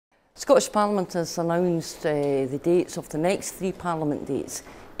Scottish Parliament has announced the dates of the next 3 Parliament dates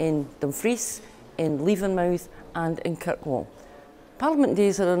in Dumfries, in Levenmouth and in Kirkwall. Parliament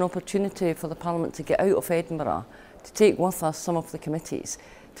days are an opportunity for the Parliament to get out of Edinburgh, to take with us some of the committees,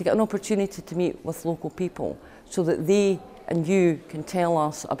 to get an opportunity to meet with local people so that they and you can tell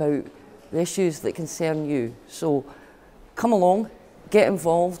us about the issues that concern you. So come along, get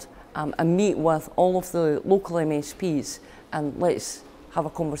involved and meet with all of the local MSPs and let's have a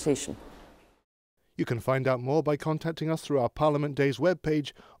conversation. You can find out more by contacting us through our Parliament Days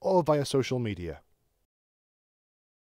webpage or via social media.